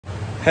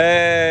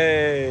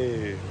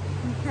Hey!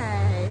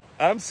 Hey.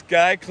 I'm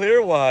Sky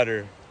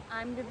Clearwater.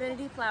 I'm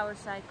Divinity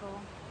FlowerCycle.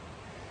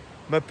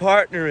 My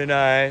partner and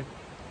I,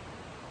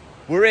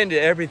 we're into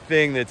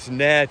everything that's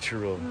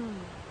natural.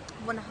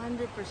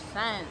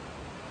 100%.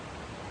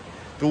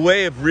 The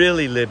way of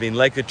really living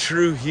like a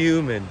true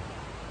human.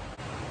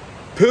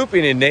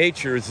 Pooping in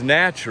nature is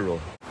natural.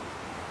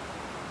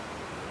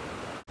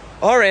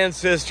 Our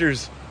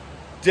ancestors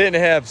didn't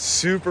have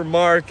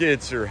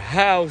supermarkets or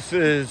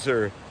houses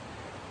or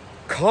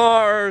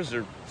cars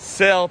or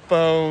cell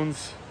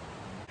phones.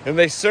 And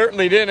they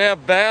certainly didn't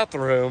have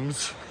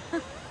bathrooms.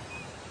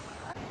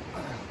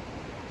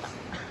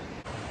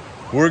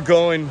 We're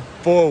going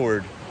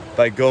forward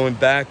by going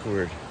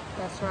backward.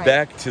 That's right.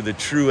 Back to the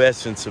true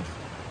essence of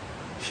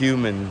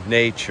human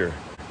nature.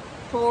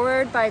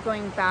 Forward by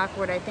going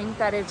backward. I think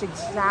that is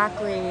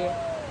exactly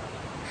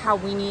how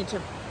we need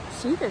to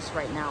see this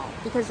right now,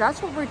 because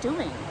that's what we're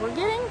doing. We're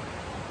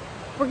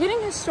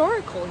getting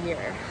historical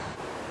here.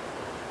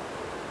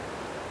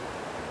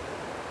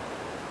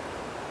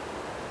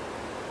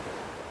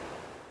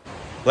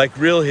 Like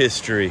real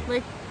history.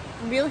 Like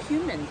real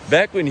humans.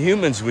 Back when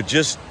humans would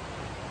just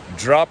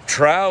drop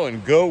trow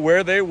and go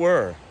where they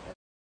were.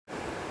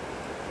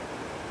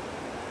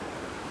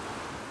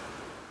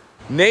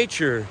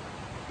 Nature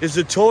is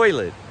a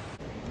toilet.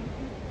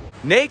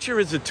 Nature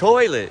is a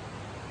toilet.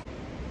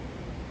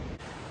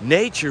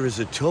 Nature is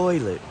a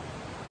toilet.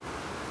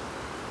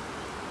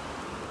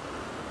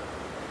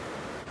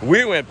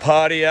 We went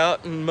potty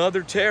out in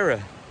Mother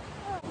Terra.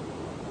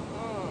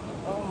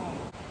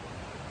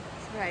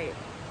 That's right.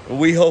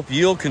 We hope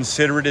you'll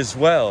consider it as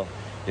well.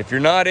 If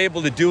you're not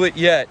able to do it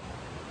yet,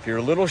 if you're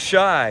a little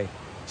shy,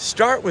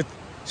 start with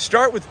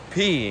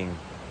peeing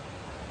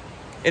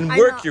and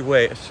work your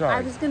way. Sorry.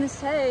 I was gonna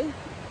say.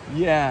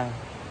 Yeah.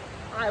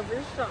 I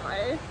was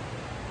shy.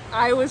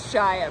 I was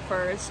shy at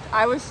first.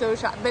 I was so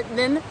shy. But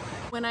then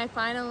when I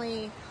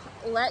finally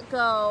let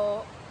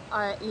go,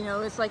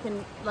 it's like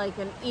an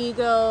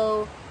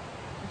ego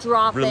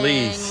dropping,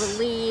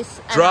 release.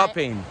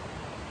 Dropping.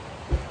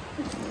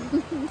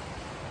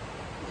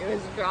 It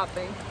was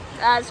dropping.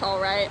 That's all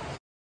right.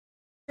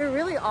 They're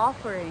really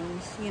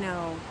offerings,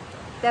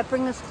 that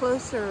bring us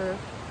closer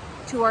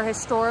to our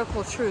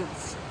historical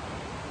truths.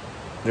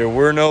 There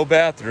were no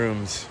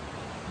bathrooms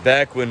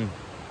back when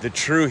the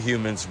true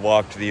humans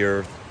walked the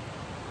earth.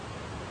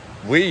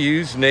 We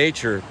use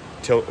nature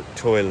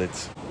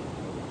toilets.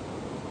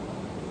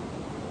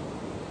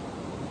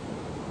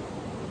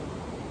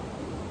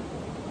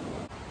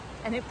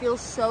 And it feels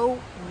so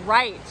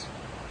right.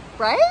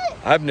 Right?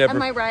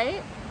 Am I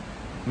right?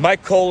 My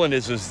colon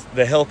is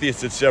the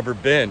healthiest it's ever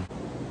been.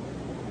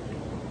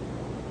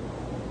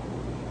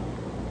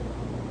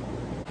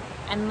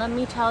 And let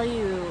me tell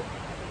you,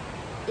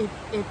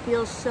 it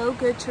feels so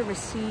good to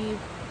receive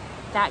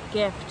that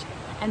gift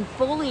and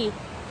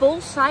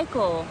full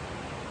cycle,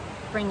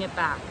 bring it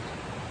back.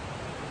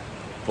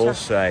 Full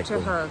cycle.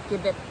 To her,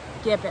 give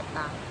it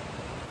back.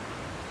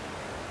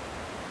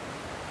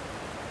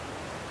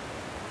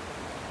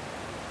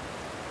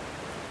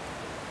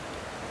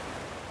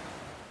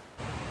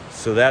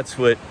 So that's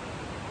what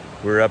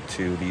we're up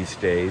to these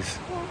days.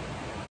 Yeah.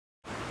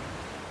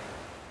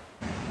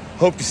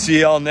 Hope to see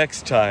y'all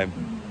next time.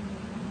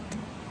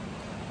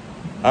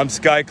 I'm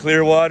Sky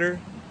Clearwater.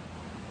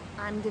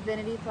 I'm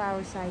Divinity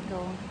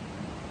FlowerCycle.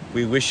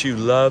 We wish you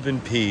love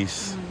and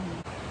peace.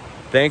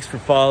 Thanks for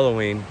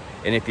following.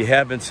 And if you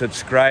haven't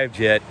subscribed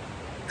yet,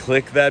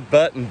 click that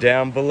button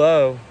down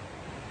below.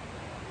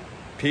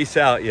 Peace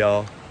out,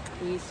 y'all.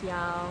 Peace,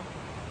 y'all.